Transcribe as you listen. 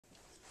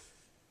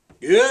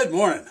Good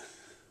morning.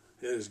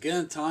 It is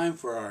again time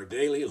for our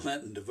daily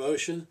Lenten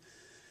devotion,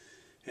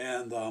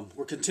 and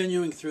we're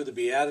continuing through the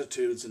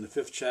Beatitudes in the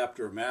 5th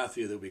chapter of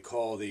Matthew that we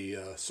call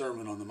the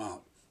Sermon on the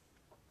Mount.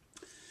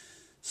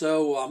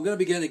 So I'm going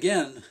to begin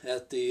again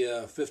at the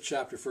 5th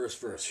chapter, 1st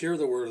verse. Hear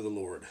the word of the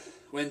Lord.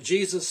 When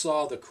Jesus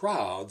saw the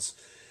crowds,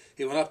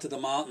 he went up to the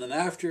mountain, and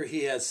after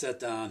he had sat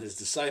down, his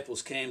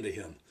disciples came to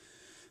him.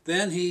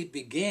 Then he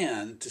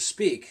began to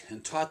speak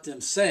and taught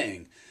them,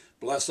 saying,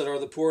 Blessed are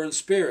the poor in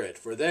spirit,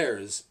 for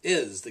theirs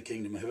is the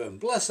kingdom of heaven.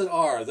 Blessed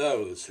are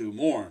those who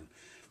mourn,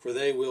 for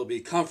they will be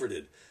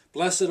comforted.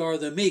 Blessed are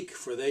the meek,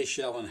 for they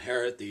shall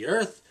inherit the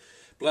earth.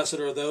 Blessed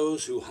are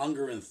those who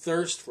hunger and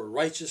thirst for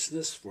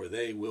righteousness, for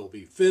they will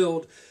be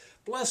filled.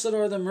 Blessed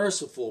are the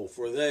merciful,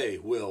 for they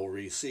will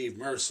receive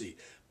mercy.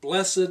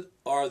 Blessed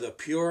are the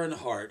pure in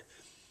heart,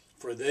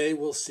 for they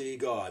will see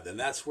God. And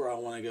that's where I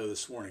want to go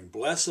this morning.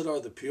 Blessed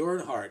are the pure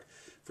in heart,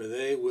 for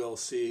they will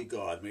see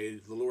God. May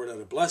the Lord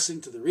add a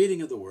blessing to the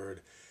reading of the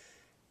word.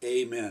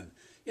 Amen.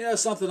 You know,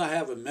 something I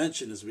haven't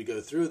mentioned as we go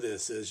through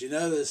this is,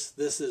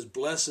 this is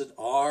blessed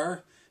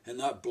are and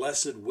not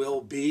blessed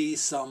will be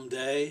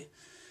someday.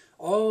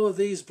 All of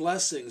these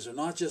blessings are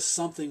not just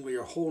something we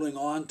are holding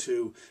on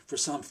to for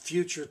some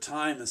future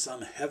time and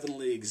some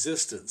heavenly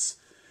existence.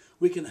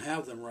 We can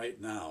have them right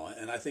now,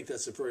 and I think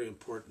that's a very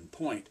important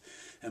point.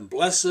 And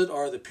blessed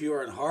are the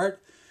pure in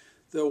heart.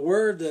 The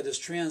word that is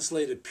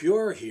translated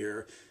pure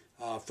here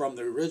from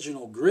the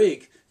original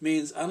Greek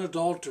means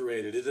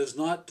unadulterated. It is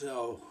not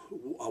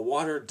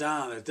watered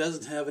down. It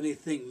doesn't have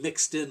anything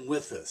mixed in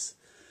with this.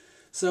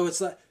 So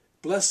it's like,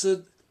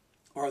 blessed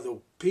are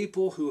the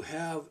people who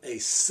have a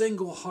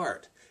single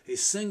heart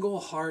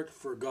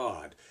for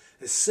God,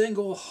 a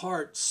single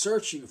heart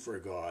searching for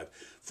God,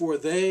 for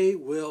they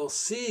will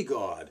see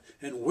God.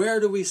 And where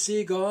do we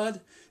see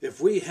God?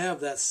 If we have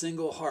that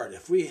single heart,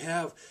 if we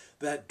have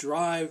that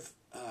drive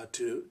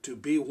to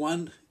be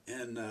one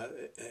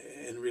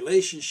in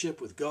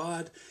relationship with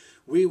God,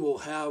 we will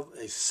have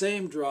a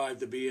same drive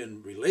to be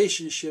in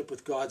relationship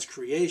with God's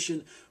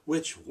creation,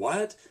 which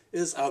what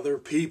is other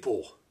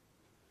people.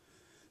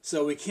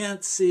 So we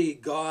can't see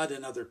God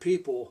in other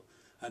people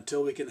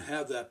until we can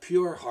have that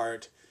pure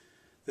heart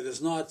that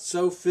is not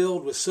so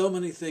filled with so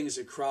many things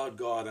that crowd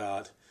God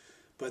out,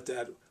 but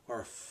that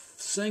our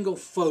single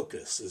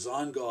focus is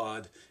on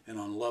God and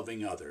on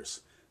loving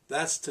others.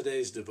 That's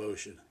today's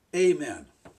devotion. Amen.